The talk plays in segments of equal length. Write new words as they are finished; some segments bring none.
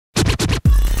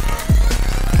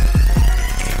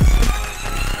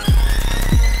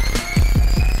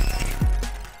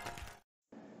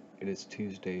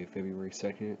Tuesday, February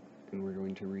 2nd, and we're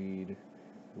going to read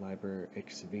Liber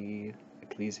XV,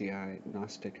 Ecclesiae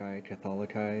Gnosticæ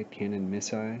Catholicæ, Canon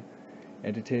Missæ,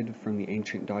 edited from the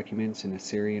ancient documents in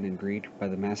Assyrian and Greek by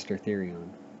the Master Apiryon.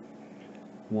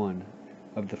 1.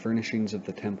 Of the furnishings of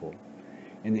the temple.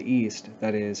 In the east,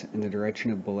 that is, in the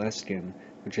direction of Boleskine,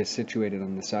 which is situated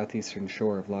on the southeastern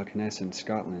shore of Loch Ness in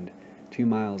Scotland, 2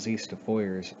 miles east of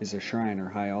Foyers, is a shrine or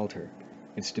high altar.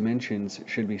 Its dimensions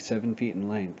should be 7 feet in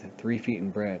length, 3 feet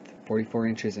in breadth, 44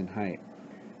 inches in height.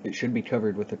 It should be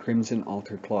covered with a crimson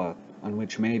altar cloth, on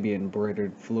which may be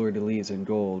embroidered fleur-de-lis in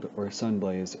gold, or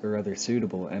sunblaze, or other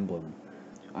suitable emblem.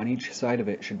 On each side of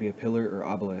it should be a pillar or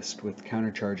obelisk with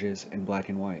countercharges in black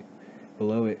and white.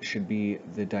 Below it should be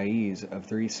the dais of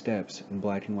 3 steps in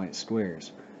black and white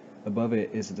squares. Above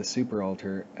it is the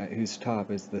super-altar, at whose top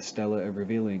is the stela of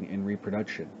revealing in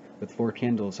reproduction, with 4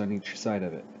 candles on each side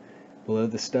of it. Below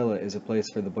the stela is a place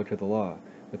for the Book of the Law,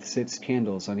 with 6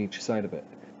 candles on each side of it.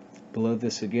 Below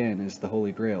this again is the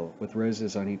Holy Grail, with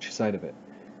roses on each side of it.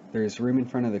 There is room in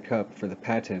front of the cup for the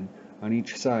paten. On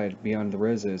each side, beyond the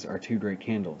roses, are 2 great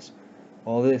candles.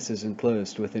 All this is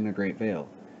enclosed within a great veil.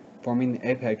 Forming the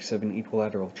apex of an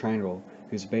equilateral triangle,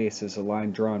 whose base is a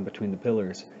line drawn between the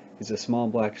pillars, is a small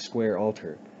black square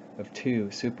altar, of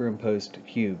 2 superimposed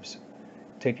cubes.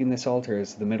 Taking this altar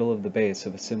as the middle of the base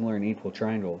of a similar and equal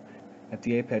triangle, at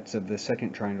the apex of the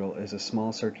second triangle is a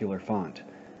small circular font.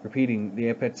 Repeating, the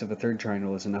apex of a third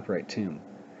triangle is an upright tomb.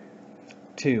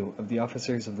 2. Of the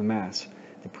officers of the Mass.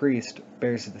 The priest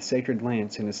bears the sacred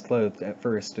lance and is clothed at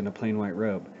first in a plain white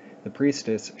robe. The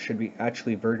priestess should be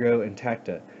actually Virgo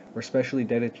intacta, or specially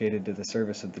dedicated to the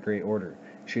service of the Great Order.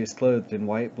 She is clothed in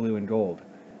white, blue, and gold.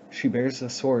 She bears a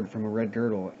sword from a red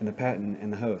girdle, and the paten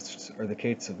and the hosts, or the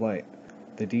cates of light.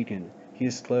 The deacon, he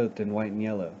is clothed in white and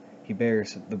yellow. He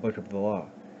bears the Book of the Law.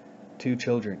 2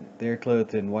 children, they are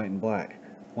clothed in white and black.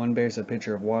 One bears a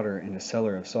pitcher of water and a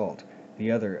cellar of salt,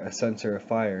 the other a censer of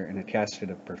fire and a casket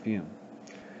of perfume.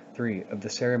 3. Of the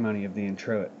ceremony of the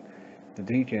introit. The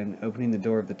deacon, opening the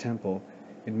door of the temple,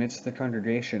 admits the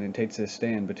congregation and takes his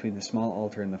stand between the small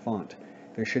altar and the font.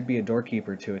 There should be a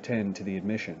doorkeeper to attend to the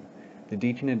admission. The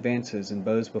deacon advances and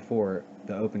bows before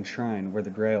the open shrine where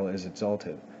the Grail is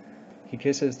exalted. He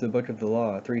kisses the Book of the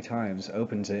Law 3 times,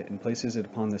 opens it, and places it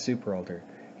upon the super-altar.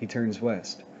 He turns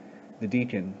west. The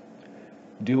deacon,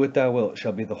 Do what thou wilt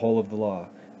shall be the whole of the law.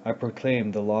 I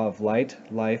proclaim the law of light,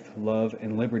 life, love,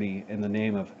 and liberty in the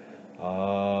name of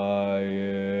O.T.O.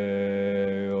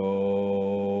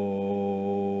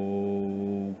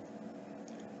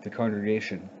 The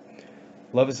congregation,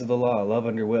 Love is the law, love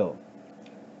under will.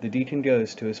 The deacon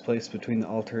goes to his place between the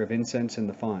altar of incense and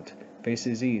the font,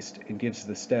 faces east, and gives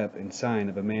the step and sign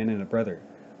of a man and a brother.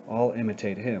 All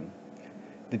imitate him.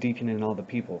 The deacon and all the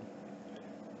people.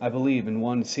 I believe in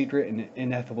one secret and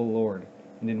ineffable Lord,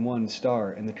 and in one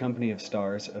star in the company of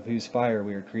stars, of whose fire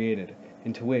we are created,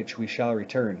 into which we shall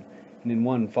return, and in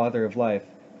one Father of life,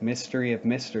 mystery of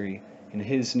mystery, in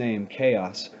his name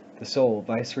Chaos, the sole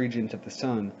vice-regent of the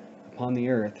sun, upon the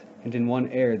earth, and in one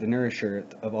air the nourisher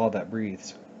of all that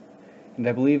breathes. And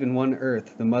I believe in one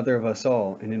earth, the mother of us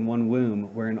all, and in one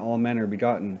womb, wherein all men are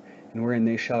begotten, and wherein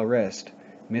they shall rest,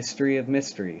 mystery of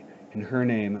mystery, in her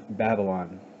name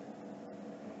Babylon.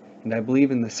 And I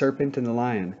believe in the serpent and the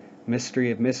lion,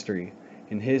 mystery of mystery,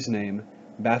 in his name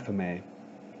Baphomet.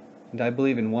 And I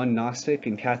believe in one Gnostic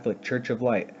and Catholic Church of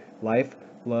light, life,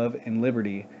 love, and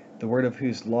liberty, the word of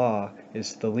whose law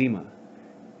is Thelema.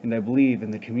 And I believe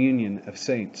in the communion of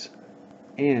saints.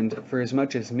 And, for as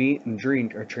much as meat and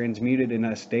drink are transmuted in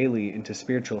us daily into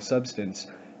spiritual substance,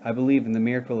 I believe in the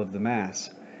miracle of the Mass.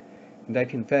 And I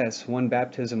confess one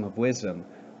baptism of wisdom,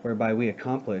 whereby we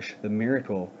accomplish the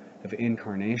miracle of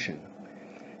incarnation.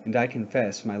 And I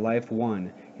confess my life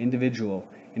one, individual,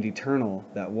 and eternal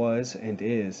that was and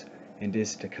is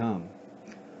to come.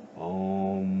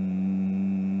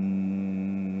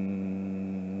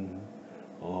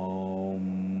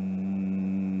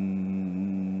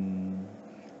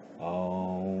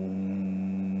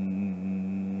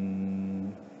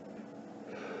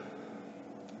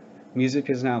 Music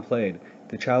is now played.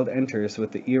 The child enters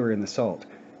with the ewer and the salt.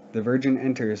 The virgin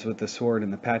enters with the sword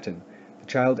and the paten. The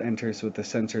child enters with the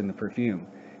censer and the perfume.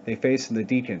 They face the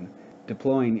deacon,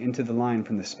 deploying into the line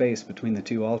from the space between the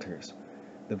 2 altars.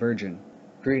 The virgin,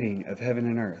 Greeting of heaven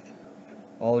and earth.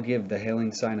 All give the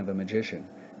hailing sign of a magician,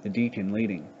 the deacon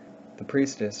leading. The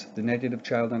priestess, the negative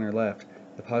child on her left,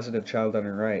 the positive child on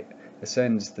her right,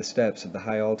 ascends the steps of the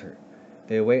high altar.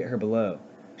 They await her below.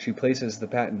 She places the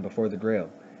paten before the Grail.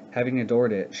 Having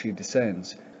adored it, she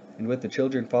descends, and with the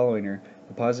children following her,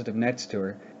 the positive next to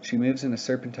her, she moves in a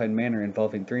serpentine manner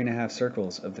involving 3½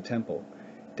 circles of the temple.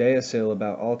 Deosil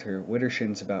about altar,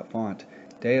 widdershins about font,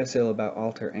 Deosil about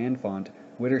altar and font,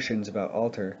 widdershins about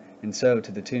altar, and so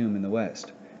to the tomb in the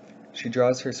west. She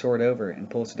draws her sword over, and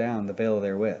pulls down the veil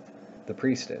therewith. The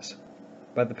priestess.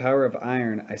 By the power of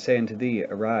iron I say unto thee,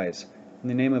 arise, in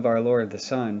the name of our Lord the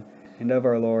Son, and of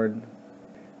our Lord,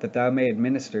 that thou may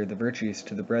administer the virtues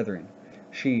to the brethren.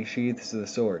 She sheathes the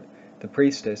sword. The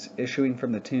priestess, issuing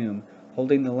from the tomb,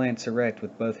 holding the lance erect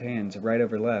with both hands, right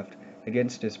over left,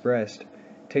 against his breast,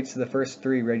 takes the first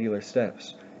 3 regular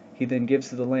steps. He then gives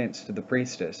the lance to the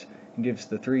priestess, and gives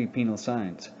the 3 penal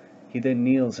signs. He then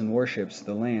kneels and worships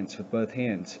the lance with both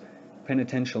hands,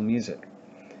 penitential music.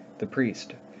 The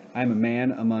priest. I am a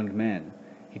man among men.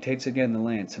 He takes again the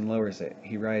lance and lowers it.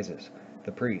 He rises.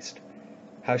 The priest.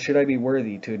 How should I be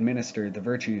worthy to administer the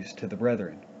virtues to the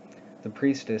brethren? The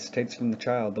priestess takes from the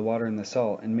child the water and the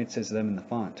salt, and mixes them in the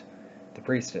font. The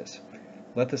priestess.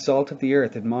 Let the salt of the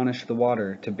earth admonish the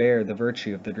water to bear the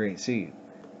virtue of the great sea.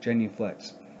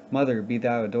 Genuflex. Mother, be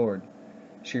thou adored.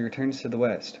 She returns to the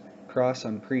west. Cross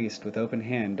on priest with open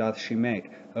hand doth she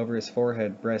make, over his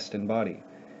forehead, breast, and body.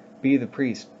 Be the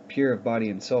priest, pure of body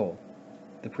and soul.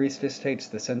 The priestess takes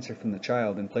the censer from the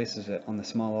child, and places it on the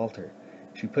small altar.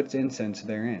 She puts incense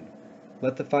therein.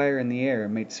 Let the fire in the air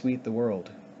make sweet the world.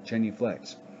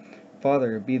 Genuflex.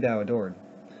 Father, be thou adored.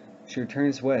 She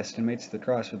returns west, and makes the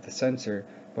cross with the censer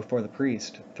before the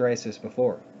priest, thrice as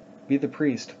before. Be the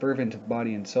priest, fervent of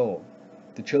body and soul.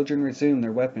 The children resume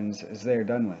their weapons as they are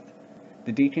done with.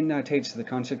 The deacon now takes the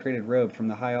consecrated robe from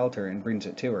the high altar, and brings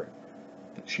it to her.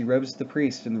 She robes the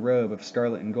priest in the robe of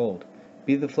scarlet and gold.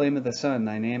 Be the flame of the sun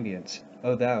thine ambience,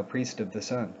 O thou priest of the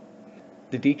sun.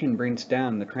 The deacon brings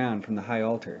down the crown from the high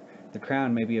altar. The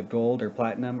crown may be of gold or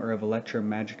platinum or of electrum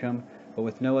magicum, but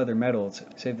with no other metals,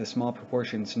 save the small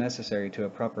proportions necessary to a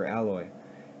proper alloy.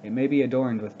 It may be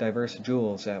adorned with diverse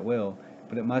jewels at will,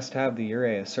 but it must have the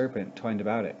urea serpent twined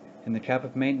about it, and the cap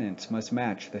of maintenance must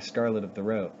match the scarlet of the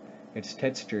robe. Its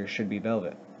texture should be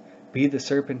velvet. Be the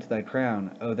serpent thy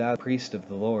crown, O thou priest of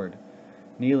the Lord.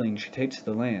 Kneeling, she takes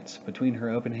the lance between her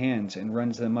open hands, and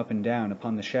runs them up and down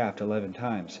upon the shaft 11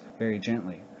 times, very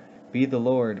gently. Be the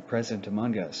Lord present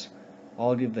among us.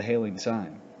 All give the hailing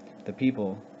sign. The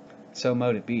people, so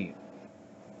mote it be.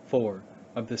 4.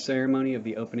 Of the ceremony of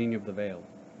the opening of the veil.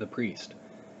 The priest.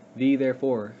 Thee,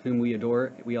 therefore, whom we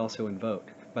adore, we also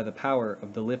invoke, by the power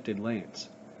of the lifted lance.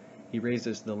 He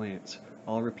raises the lance.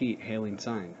 All repeat hailing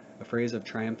sign, a phrase of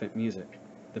triumphant music.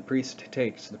 The priest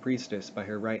takes the priestess by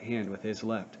her right hand with his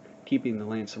left, keeping the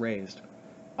lance raised.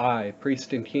 I,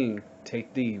 priest and king,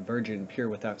 take thee, virgin pure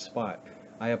without spot.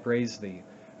 I upraise thee.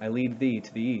 I lead thee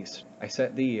to the east. I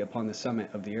set thee upon the summit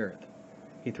of the earth.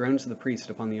 He thrones the priest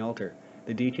upon the altar.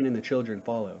 The deacon and the children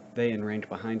follow, they in rank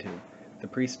behind him. The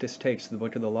priestess takes the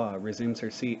book of the law, resumes her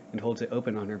seat, and holds it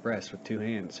open on her breast with 2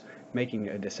 hands, making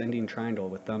a descending triangle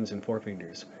with thumbs and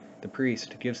forefingers. The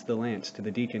priest gives the lance to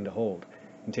the deacon to hold,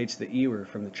 and takes the ewer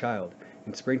from the child,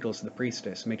 and sprinkles the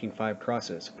priestess, making 5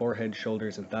 crosses, forehead,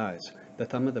 shoulders, and thighs. The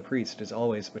thumb of the priest is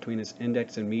always between his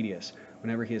index and medius,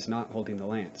 whenever he is not holding the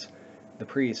lance. The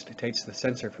priest takes the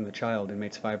censer from the child, and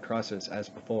makes 5 crosses, as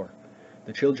before.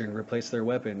 The children replace their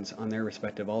weapons on their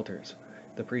respective altars.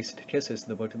 The priest kisses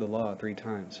the book of the law 3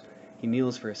 times. He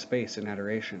kneels for a space in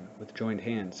adoration, with joined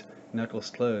hands, knuckles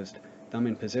closed, thumb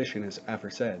in position as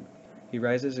aforesaid. He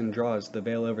rises and draws the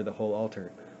veil over the whole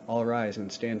altar. All rise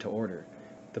and stand to order.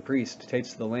 The priest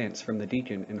takes the lance from the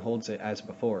deacon and holds it as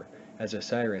before, as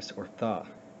Osiris or Ptah.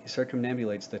 He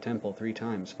circumambulates the temple 3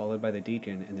 times, followed by the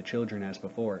deacon and the children as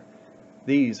before.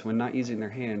 These, when not using their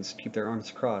hands, keep their arms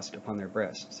crossed upon their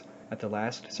breasts. At the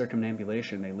last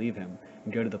circumambulation they leave him,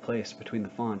 and go to the place between the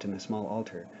font and the small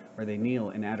altar, where they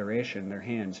kneel in adoration, their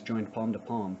hands joined palm to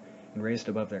palm, and raised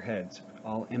above their heads.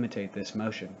 All imitate this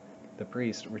motion. The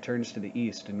priest returns to the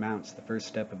east and mounts the first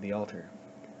step of the altar.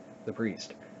 The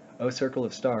priest. O circle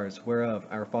of stars, whereof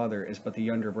our Father is but the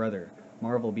younger brother,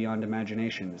 marvel beyond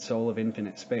imagination, soul of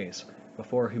infinite space,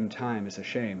 before whom time is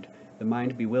ashamed, the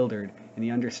mind bewildered, and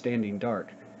the understanding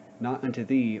dark. Not unto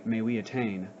thee may we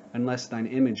attain, unless thine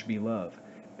image be love.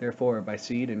 Therefore by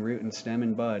seed and root and stem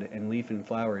and bud, and leaf and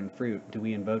flower and fruit, do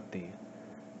we invoke thee.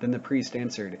 Then the priest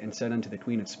answered, and said unto the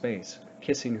Queen of Space,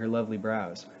 kissing her lovely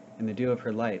brows, and the dew of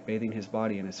her light bathing his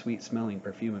body in a sweet-smelling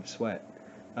perfume of sweat,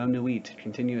 O Nuit,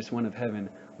 continuous one of heaven,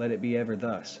 let it be ever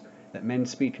thus, that men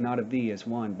speak not of thee as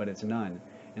one, but as none,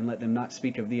 and let them not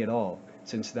speak of thee at all,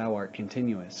 since thou art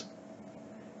continuous.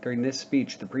 During this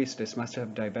speech the priestess must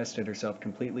have divested herself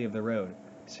completely of the robe.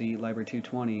 See Liber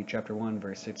 220, chapter 1,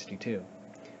 verse 62.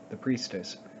 The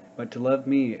priestess. But to love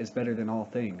me is better than all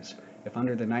things. If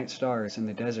under the night stars in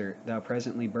the desert thou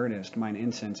presently burnest mine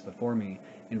incense before me,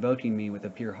 invoking me with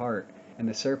a pure heart, and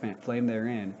the serpent flame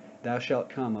therein, thou shalt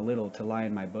come a little to lie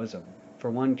in my bosom. For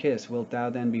one kiss wilt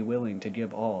thou then be willing to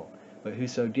give all, but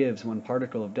whoso gives one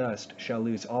particle of dust shall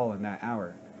lose all in that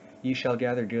hour. Ye shall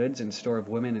gather goods and store of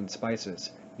women and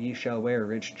spices, ye shall wear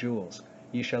rich jewels,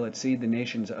 ye shall exceed the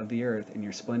nations of the earth in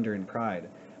your splendor and pride,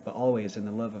 but always in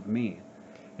the love of me.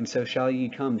 And so shall ye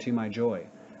come to my joy.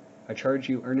 I charge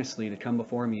you earnestly to come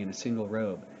before me in a single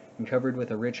robe, and covered with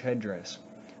a rich headdress.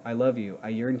 I love you, I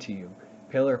yearn to you.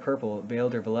 Pale or purple,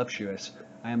 veiled or voluptuous,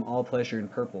 I am all pleasure in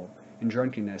purple, and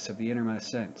drunkenness of the innermost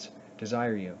sense.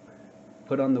 Desire you.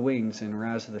 Put on the wings and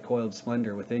rouse the coiled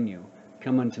splendor within you.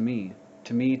 Come unto me,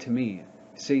 to me, to me.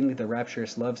 Sing the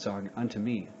rapturous love song unto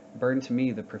me. Burn to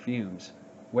me the perfumes.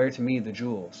 Wear to me the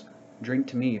jewels. Drink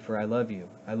to me, for I love you,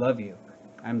 I love you.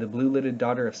 I am the blue-lidded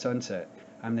daughter of sunset.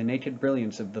 I am the naked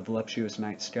brilliance of the voluptuous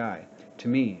night sky. To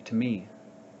me, to me.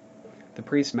 The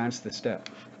priest mounts the step.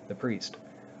 The priest.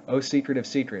 O secret of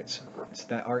secrets,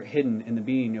 that art hidden in the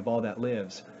being of all that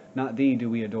lives, not thee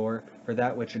do we adore, for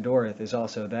that which adoreth is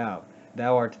also thou.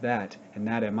 Thou art that, and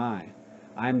that am I.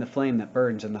 I am the flame that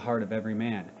burns in the heart of every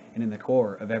man, and in the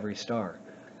core of every star.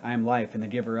 I am life and the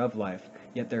giver of life,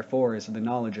 yet therefore is the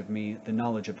knowledge of me the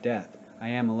knowledge of death. I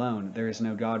am alone, there is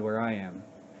no God where I am.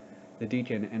 The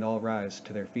deacon and all rise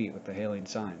to their feet with the hailing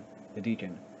sign. The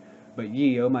deacon. But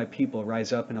ye, O my people,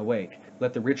 rise up and awake.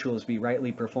 Let the rituals be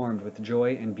rightly performed with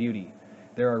joy and beauty.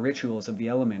 There are rituals of the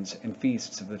elements and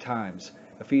feasts of the times,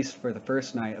 a feast for the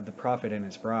first night of the prophet and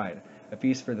his bride, a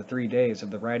feast for the 3 days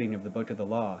of the writing of the book of the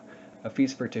law, a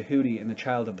feast for Tahuti and the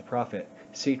child of the prophet,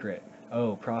 secret,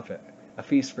 O prophet, a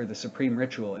feast for the supreme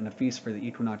ritual and a feast for the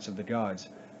equinox of the gods,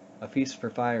 a feast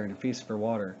for fire and a feast for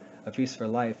water, a feast for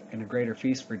life and a greater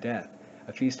feast for death,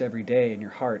 a feast every day in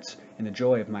your hearts in the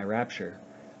joy of my rapture,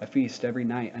 a feast every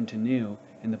night unto new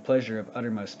in the pleasure of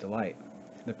uttermost delight.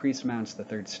 The priest mounts the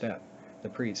 3rd step. The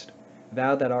priest.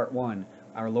 Thou that art one,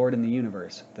 our Lord in the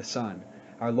universe, the Son,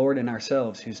 our Lord in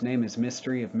ourselves, whose name is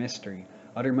mystery of mystery,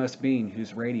 uttermost being,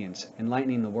 whose radiance,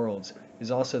 enlightening the worlds,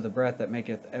 is also the breath that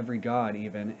maketh every god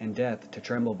even, and death, to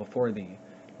tremble before thee.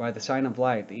 By the sign of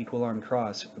light, the equal-armed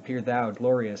cross, appear thou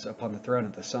glorious upon the throne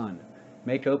of the sun.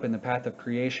 Make open the path of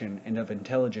creation and of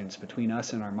intelligence between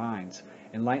us and our minds,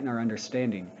 enlighten our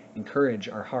understanding, encourage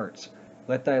our hearts.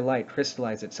 Let thy light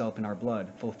crystallize itself in our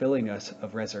blood, fulfilling us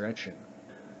of resurrection.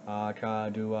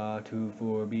 Akadua tu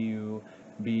furbiu,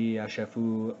 bi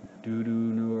ashafu, dudu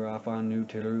nur afanu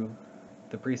tiru.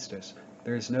 The priestess.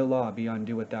 There is no law beyond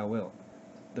do what thou wilt.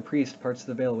 The priest parts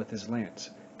the veil with his lance.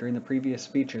 During the previous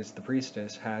speeches, the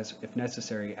priestess has, if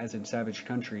necessary, as in savage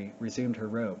country, resumed her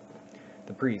robe.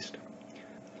 The priest.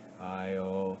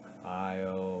 Io,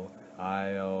 Io,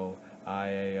 Io,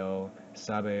 Iao,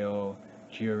 Sabeo,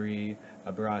 Curie,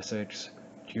 Abrasix,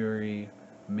 Curie,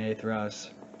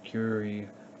 Mithras, Curie,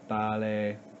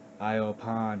 Bale,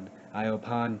 Iopan,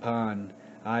 Iopan,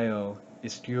 Io,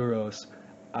 Isturos,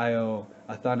 Io,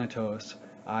 Athanatos,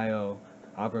 Io,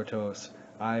 Abratos,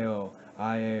 Io,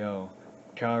 Iao,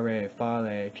 Care,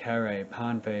 Fale, Care,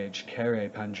 Panphage, Care,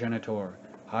 Pangenitor,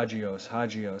 Hagios,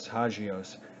 Hagios,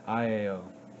 Hagios, Iao.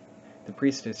 The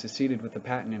priestess is seated with the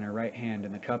paten in her right hand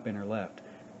and the cup in her left.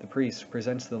 The priest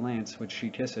presents the lance, which she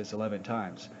kisses 11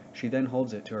 times. She then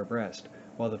holds it to her breast,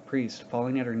 while the priest,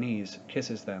 falling at her knees,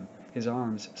 kisses them, his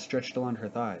arms stretched along her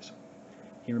thighs.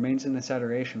 He remains in this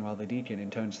adoration while the deacon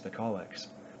intones the collects.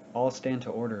 All stand to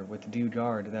order with due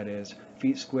guard, that is,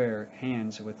 feet square,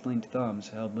 hands with linked thumbs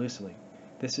held loosely.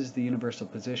 This is the universal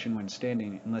position when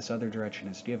standing, unless other direction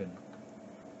is given.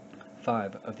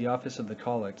 5. Of the office of the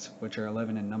collects, which are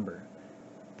 11 in number.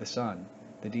 The Son,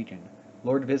 the Deacon.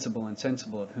 Lord visible and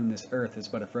sensible, of whom this earth is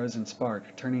but a frozen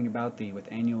spark, turning about thee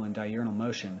with annual and diurnal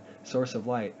motion, source of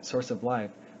light, source of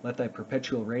life, let thy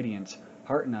perpetual radiance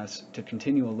hearten us to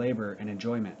continual labor and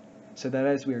enjoyment, so that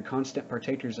as we are constant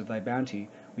partakers of thy bounty,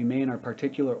 we may in our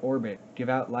particular orbit give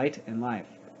out light and life,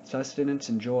 sustenance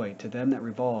and joy to them that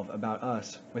revolve about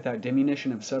us, without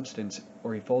diminution of substance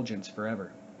or effulgence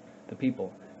forever. The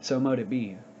people. So mote it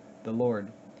be. The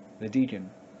Lord. The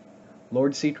Deacon.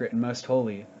 Lord secret and most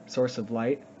holy, source of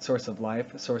light, source of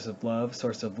life, source of love,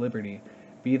 source of liberty,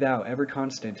 be thou ever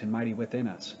constant and mighty within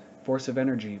us, force of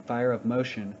energy, fire of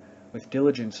motion, with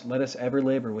diligence let us ever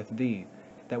labor with thee,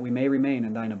 that we may remain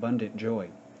in thine abundant joy.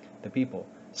 The people.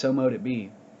 So mote it be.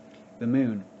 The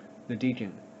Moon. The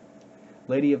Deacon.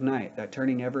 Lady of night, that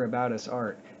turning ever about us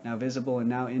art, now visible and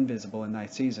now invisible in thy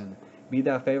season, be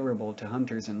thou favorable to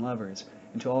hunters and lovers,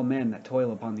 and to all men that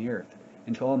toil upon the earth,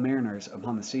 and to all mariners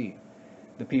upon the sea.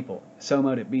 The people. So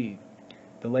mote it be.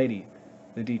 The lady,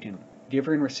 the deacon.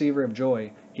 Giver and receiver of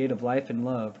joy, gate of life and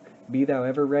love, be thou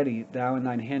ever ready, thou and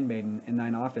thine handmaiden, in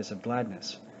thine office of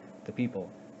gladness. The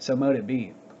people. So mote it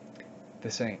be.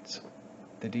 The saints.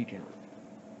 The deacon.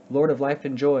 Lord of life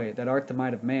and joy, that art the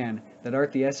might of man, that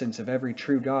art the essence of every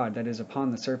true God that is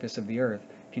upon the surface of the earth,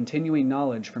 continuing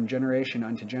knowledge from generation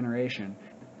unto generation,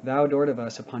 thou adored of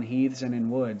us upon heaths and in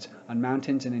woods, on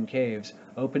mountains and in caves,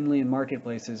 openly in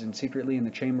marketplaces and secretly in the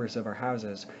chambers of our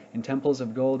houses, in temples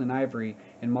of gold and ivory,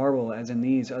 and marble as in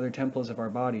these other temples of our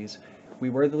bodies, we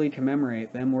worthily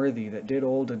commemorate them worthy that did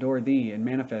old adore thee and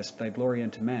manifest thy glory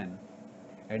unto men.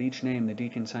 At each name the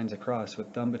deacon signs a cross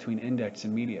with thumb between index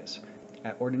and medius.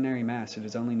 At ordinary Mass it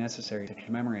is only necessary to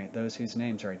commemorate those whose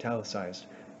names are italicized,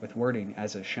 with wording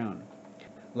as is shown.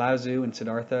 Lao Tzu and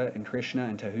Siddhartha and Krishna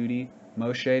and Tahuti,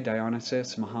 Moshe,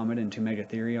 Dionysus, Muhammad, and to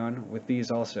Megatherion, with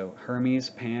these also Hermes,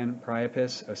 Pan,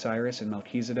 Priapus, Osiris, and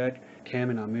Melchizedek, Cam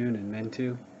and Amun and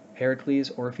Mentu, Heracles,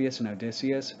 Orpheus, and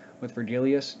Odysseus, with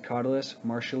Virgilius, Catullus,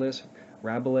 Martialus,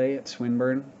 Rabelais,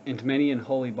 Swinburne, and many an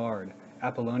holy bard,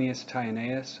 Apollonius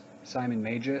Tyaneus, Simon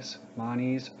Magus,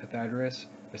 Manes, Pythagoras,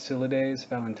 Basilides,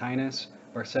 Valentinus,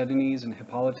 Barcedanes, and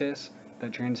Hippolytus,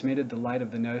 that transmitted the light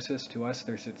of the Gnosis to us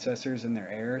their successors and their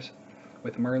heirs,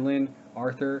 with Merlin,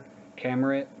 Arthur,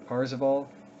 Camaret, Parzival,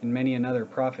 and many another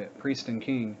prophet, priest, and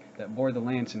king, that bore the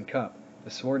lance and cup, the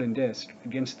sword and disc,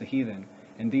 against the heathen,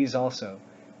 and these also,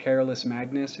 Carolus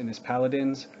Magnus and his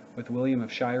paladins, with William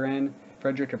of Shiran,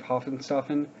 Frederick of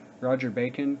Hohenstaufen, Roger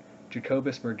Bacon,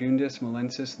 Jacobus Burgundus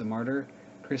Molensis the martyr,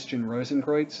 Christian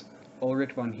Rosenkreutz,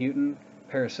 Ulrich von Hutten,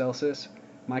 Paracelsus,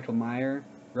 Michael Meyer,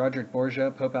 Roderick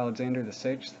Borgia, Pope Alexander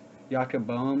VI, Jacob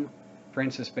Boehm,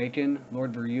 Francis Bacon,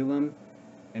 Lord Verulam,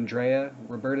 Andrea,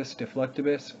 Robertus de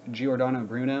Fluctibus, Giordano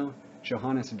Bruno,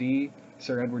 Johannes D.,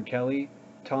 Sir Edward Kelly,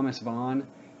 Thomas Vaughan,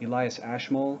 Elias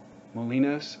Ashmole,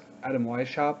 Molinos, Adam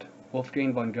Weishaupt,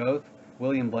 Wolfgang von Goethe,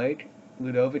 William Blake,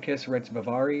 Ludovicus Rex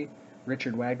Bavari,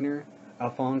 Richard Wagner,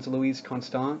 Alphonse Louis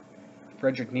Constant,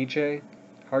 Frederick Nietzsche,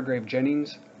 Hargrave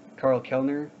Jennings, Karl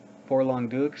Kellner, Forlong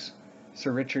Dukes,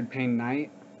 Sir Richard Payne Knight,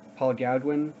 Paul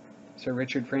Goudwin, Sir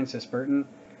Richard Francis Burton,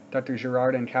 Dr.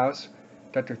 Gerard Ancaus,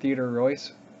 Dr. Theodore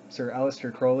Royce, Sir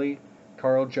Alistair Crowley,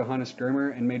 Carl Johannes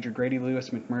Germer, and Major Grady Lewis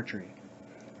McMurtry.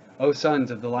 O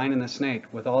sons of the Lion and the Snake,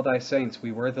 with all thy saints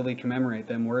we worthily commemorate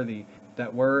them worthy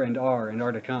that were and are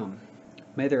to come.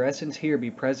 May their essence here be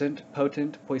present,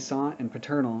 potent, puissant, and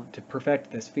paternal to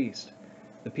perfect this feast.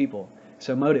 The people.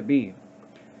 So mote it be.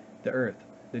 The earth.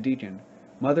 The deacon.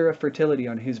 Mother of fertility,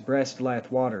 on whose breast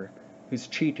lieth water, whose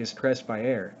cheek is caressed by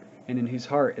air, and in whose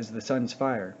heart is the sun's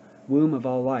fire, womb of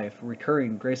all life,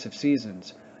 recurring grace of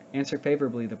seasons, answer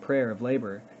favorably the prayer of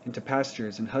labor, and to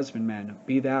pastures and husbandmen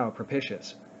be thou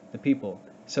propitious. The people.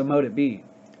 So mote it be.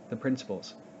 The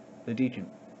principles. The deacon.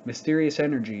 Mysterious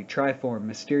energy, triform,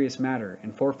 mysterious matter,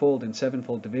 and fourfold and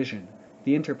sevenfold division,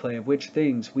 the interplay of which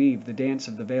things weave the dance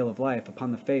of the veil of life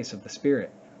upon the face of the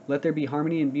spirit. Let there be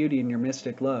harmony and beauty in your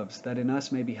mystic loves, that in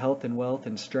us may be health and wealth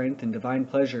and strength and divine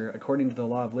pleasure according to the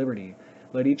law of liberty.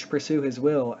 Let each pursue his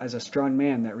will as a strong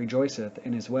man that rejoiceth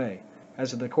in his way,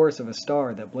 as the course of a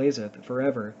star that blazeth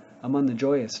forever among the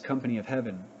joyous company of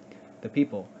heaven. The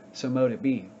people. So mote it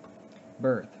be.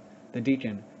 Birth. The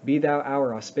deacon. Be thou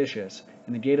our auspicious,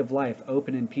 and the gate of life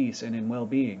open in peace and in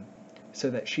well-being,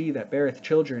 so that she that beareth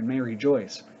children may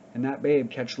rejoice, and that babe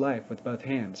catch life with both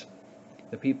hands.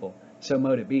 The people. So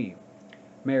mote it be.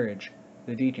 Marriage.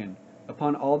 The deacon.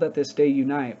 Upon all that this day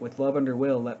unite, with love under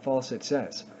will let fall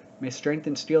success. May strength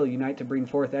and skill unite to bring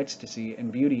forth ecstasy,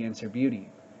 and beauty answer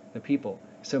beauty. The people.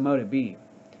 So mote it be.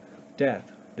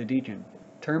 Death. The deacon.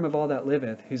 Term of all that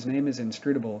liveth, whose name is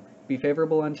inscrutable, be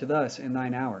favorable unto us in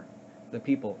thine hour. The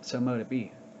people. So mote it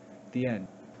be. The end.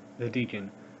 The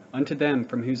deacon. Unto them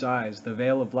from whose eyes the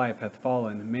veil of life hath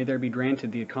fallen, may there be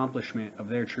granted the accomplishment of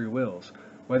their true wills,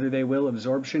 whether they will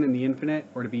absorption in the infinite,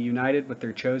 or to be united with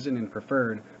their chosen and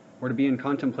preferred, or to be in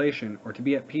contemplation, or to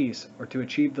be at peace, or to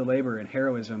achieve the labor and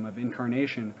heroism of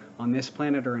incarnation on this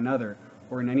planet or another,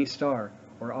 or in any star,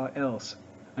 or aught else.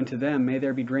 Unto them may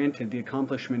there be granted the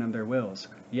accomplishment of their wills,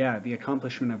 yea, the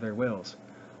accomplishment of their wills.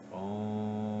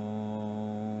 Om.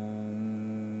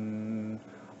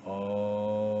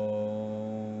 Om.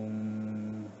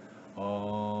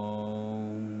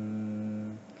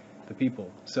 Om. The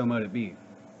people. So mote it be.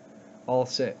 All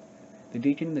sit. The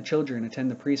deacon and the children attend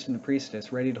the priest and the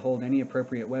priestess, ready to hold any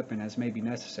appropriate weapon as may be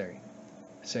necessary.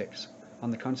 6. On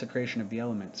the consecration of the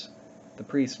elements. The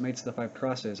priest mates the 5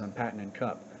 crosses on paten and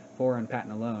cup, 4 on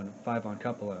paten alone, 5 on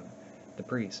cup alone. The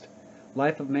priest.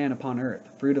 Life of man upon earth,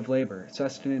 fruit of labor,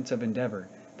 sustenance of endeavor,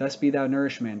 thus be thou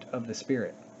nourishment of the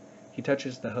spirit. He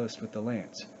touches the host with the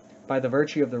lance. By the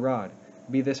virtue of the rod,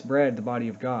 be this bread the body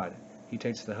of God. He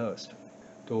takes the host.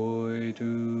 Toi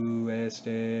tu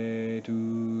este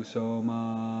tu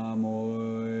soma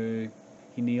moi.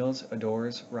 He kneels,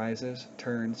 adores, rises,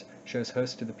 turns, shows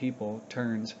host to the people,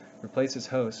 turns, replaces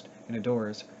host, and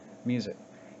adores, music.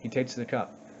 He takes the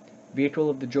cup. Vehicle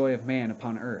of the joy of man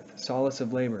upon earth, solace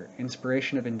of labor,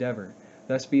 inspiration of endeavor,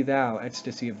 thus be thou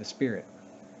ecstasy of the Spirit.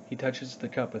 He touches the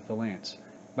cup with the lance.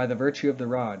 By the virtue of the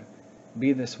rod,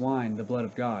 be this wine the blood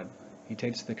of God. He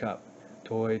takes the cup.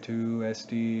 Toi tu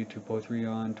esti tu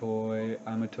potrion toi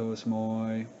amatos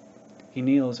moi. He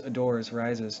kneels, adores,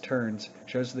 rises, turns,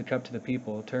 shows the cup to the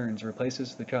people, turns,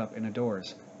 replaces the cup, and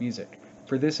adores, music.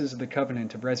 For this is the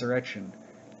covenant of resurrection.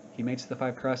 He makes the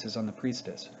 5 crosses on the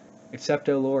priestess. Accept,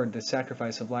 O Lord, this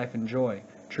sacrifice of life and joy,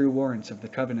 true warrants of the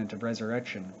covenant of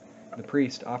resurrection. The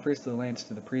priest offers the lance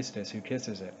to the priestess, who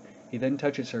kisses it. He then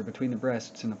touches her between the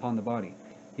breasts and upon the body.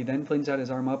 He then flings out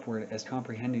his arm upward as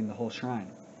comprehending the whole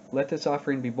shrine. Let this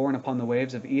offering be borne upon the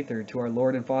waves of ether to our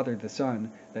Lord and Father the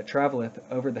Son, that travelleth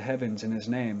over the heavens in his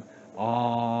name.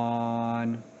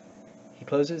 On. He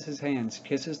closes his hands,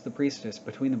 kisses the priestess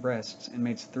between the breasts, and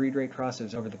makes 3 great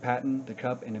crosses over the paten, the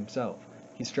cup, and himself.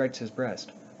 He strikes his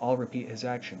breast. All repeat his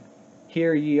action.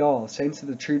 Hear ye all, saints of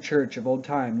the true church of old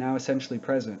time, now essentially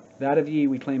present. That of ye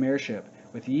we claim heirship.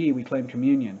 With ye we claim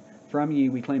communion. From ye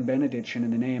we claim benediction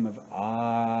in the name of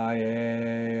O.T.O.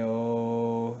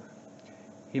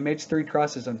 He makes 3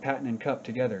 crosses on paten and cup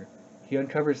together. He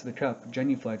uncovers the cup,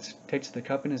 genuflects, takes the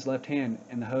cup in his left hand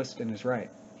and the host in his right.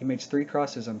 He makes 3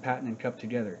 crosses on paten and cup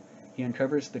together. He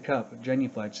uncovers the cup,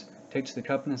 genuflects, takes the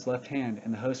cup in his left hand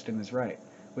and the host in his right.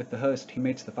 With the host he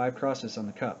makes the 5 crosses on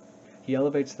the cup. He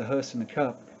elevates the host in the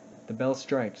cup. The bell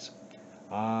strikes.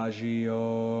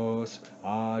 Agios,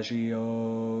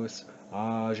 agios,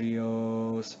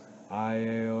 agios,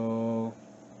 aieo.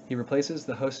 He replaces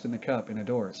the host in the cup and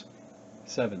adores.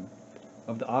 7.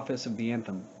 Of the office of the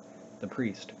anthem. The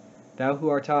priest. Thou who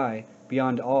art I,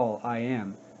 beyond all I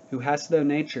am, who hast thou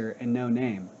nature and no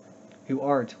name, who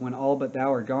art when all but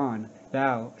thou are gone,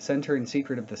 thou, center and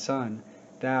secret of the sun,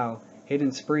 thou,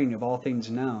 hidden spring of all things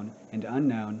known and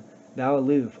unknown, thou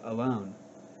aloof, alone.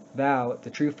 Thou, the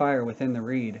true fire within the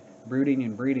reed, brooding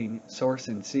and breeding, source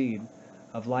and seed,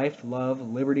 of life, love,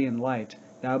 liberty, and light,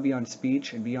 thou beyond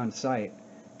speech and beyond sight.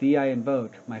 Thee I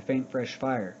invoke, my faint fresh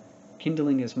fire,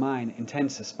 kindling is mine,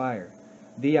 intense aspire.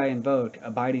 Thee I invoke,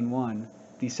 abiding one,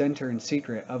 the center and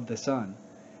secret of the sun,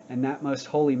 and that most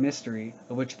holy mystery,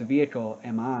 of which the vehicle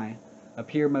am I,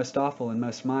 appear most awful and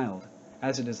most mild,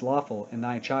 as it is lawful in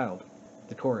thy child.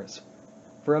 The chorus.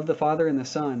 For of the Father and the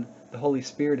Son, the Holy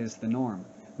Spirit is the norm,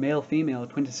 male, female,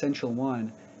 quintessential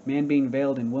one, man being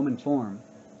veiled in woman form,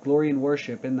 glory and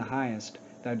worship in the highest,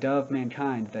 thou dove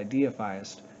mankind that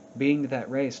deifiest, being that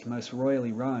race most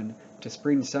royally run, to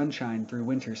spring sunshine through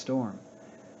winter storm.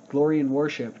 Glory and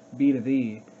worship be to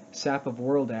thee, sap of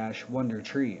world ash, wonder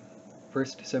tree.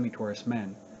 First semi-chorus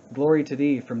men. Glory to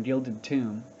thee from gilded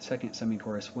tomb, second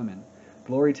semi-chorus women.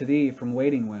 Glory to thee from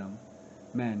waiting womb,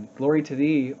 men. Glory to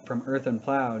thee from earth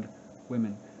unplowed,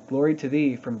 women. Glory to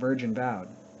thee from virgin vowed,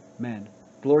 men.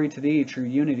 Glory to thee, true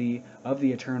unity of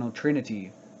the eternal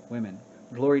Trinity, women.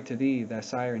 Glory to thee, thou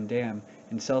sire and dam,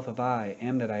 and self of I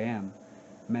am that I am,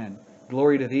 men.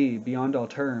 Glory to thee, beyond all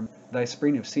term, thy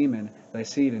spring of semen, thy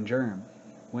seed and germ,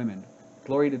 women.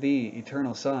 Glory to thee,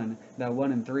 eternal Son, thou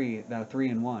 1 and 3, thou 3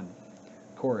 and 1.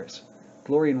 Chorus.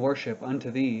 Glory and worship unto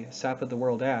thee, sap of the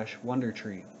world ash, wonder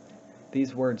tree.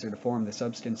 These words are to form the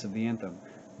substance of the anthem,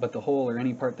 but the whole or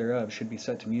any part thereof should be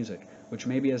set to music, which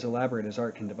may be as elaborate as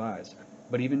art can devise.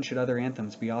 But even should other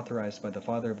anthems be authorized by the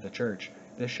Father of the Church,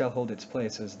 this shall hold its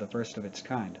place as the first of its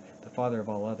kind, the father of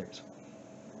all others.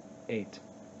 8.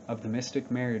 Of the mystic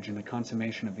marriage and the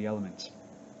consummation of the elements.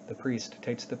 The priest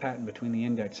takes the paten between the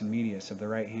index and medius of the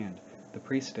right hand. The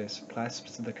priestess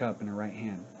clasps the cup in her right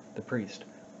hand. The priest.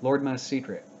 Lord most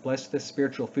secret, bless this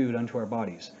spiritual food unto our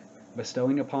bodies,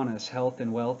 bestowing upon us health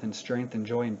and wealth and strength and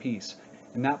joy and peace,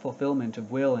 and that fulfillment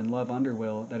of will and love under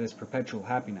will that is perpetual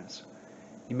happiness.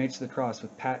 He makes the cross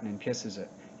with paten and kisses it.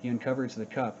 He uncovers the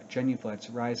cup, genuflects,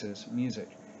 rises, music.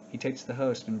 He takes the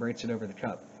host and breaks it over the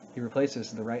cup. He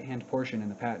replaces the right-hand portion in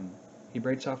the paten. He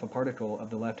breaks off a particle of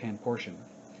the left-hand portion.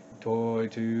 Toi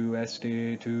tu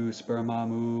esti tu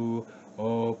spermamu,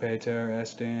 o pater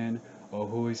estin, o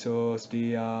huisos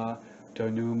dia,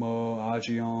 tonumo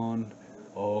agion,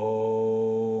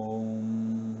 om,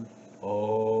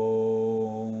 om,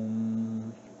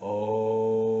 om.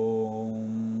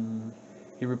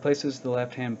 He replaces the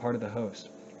left-hand part of the host.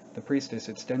 The priestess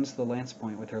extends the lance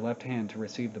point with her left hand to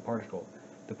receive the particle.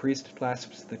 The priest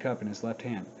clasps the cup in his left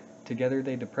hand. Together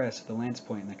they depress the lance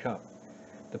point in the cup.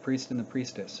 The priest and the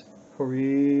priestess.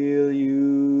 Horiliu.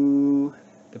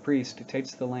 The priest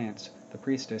takes the lance. The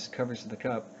priestess covers the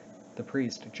cup. The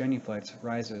priest genuflects,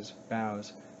 rises,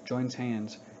 bows, joins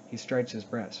hands. He strikes his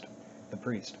breast. The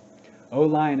priest. O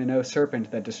lion and O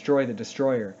serpent that destroy the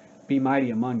destroyer, be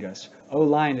mighty among us. O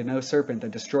lion and O serpent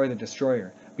that destroy the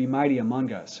destroyer, be mighty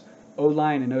among us. O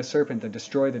lion and O serpent that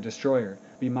destroy the destroyer,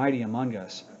 be mighty among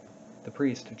us. The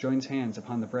priest joins hands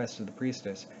upon the breast of the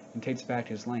priestess and takes back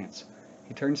his lance.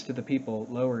 He turns to the people,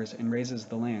 lowers and raises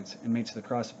the lance, and makes the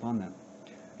cross upon them.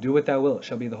 Do what thou wilt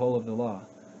shall be the whole of the law.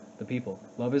 The people.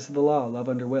 Love is the law, love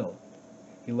under will.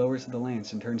 He lowers the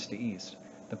lance and turns to east.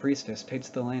 The priestess takes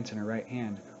the lance in her right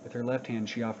hand. With her left hand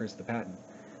she offers the paten.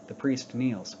 The priest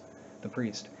kneels. The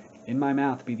priest. In my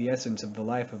mouth be the essence of the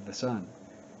life of the Son.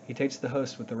 He takes the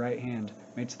host with the right hand,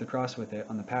 makes the cross with it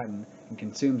on the paten, and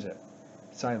consumes it.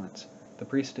 Silence. The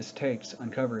priestess takes,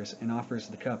 uncovers, and offers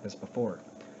the cup as before.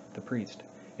 The priest.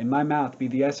 In my mouth be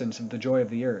the essence of the joy of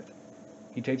the earth.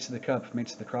 He takes the cup,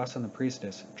 makes the cross on the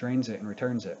priestess, drains it, and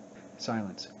returns it.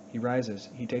 Silence. He rises,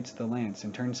 he takes the lance,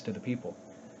 and turns to the people.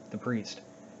 The priest.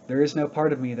 There is no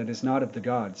part of me that is not of the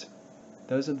gods.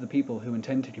 Those of the people who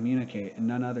intend to communicate, and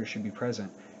none other should be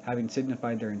present, having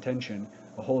signified their intention,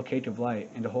 a whole cake of light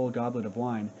and a whole goblet of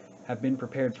wine, have been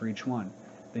prepared for each one.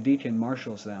 The deacon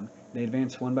marshals them. They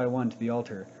advance one by one to the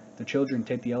altar. The children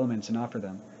take the elements and offer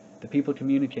them. The people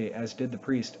communicate as did the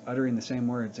priest, uttering the same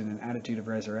words in an attitude of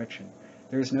resurrection.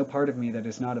 There is no part of me that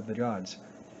is not of the gods.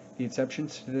 The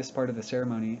exceptions to this part of the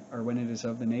ceremony are when it is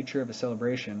of the nature of a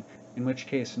celebration, in which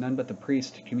case none but the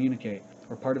priest communicate,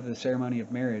 or part of the ceremony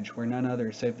of marriage, where none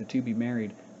other save the to be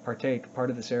married partake, part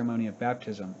of the ceremony of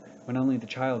baptism, when only the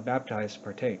child baptized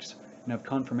partakes, and of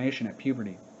confirmation at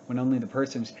puberty, when only the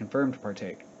persons confirmed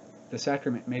partake. The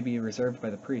sacrament may be reserved by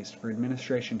the priest for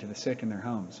administration to the sick in their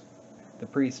homes. The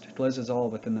priest closes all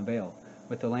within the veil.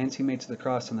 With the lance he makes the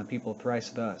cross on the people thrice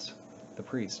thus. The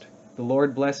priest. The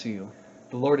Lord bless you.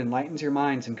 The Lord enlightens your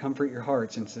minds and comfort your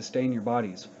hearts and sustain your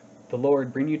bodies. The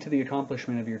Lord bring you to the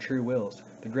accomplishment of your true wills,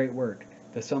 the great work,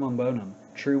 the summum bonum,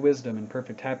 true wisdom and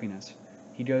perfect happiness.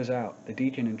 He goes out, the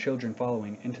deacon and children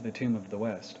following, into the tomb of the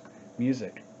west.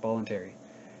 Music, voluntary.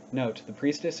 Note, the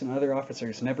priestess and other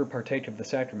officers never partake of the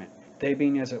sacrament, they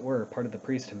being as it were part of the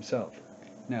priest himself.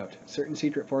 Note, certain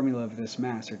secret formulae of this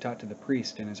Mass are taught to the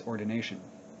priest in his ordination.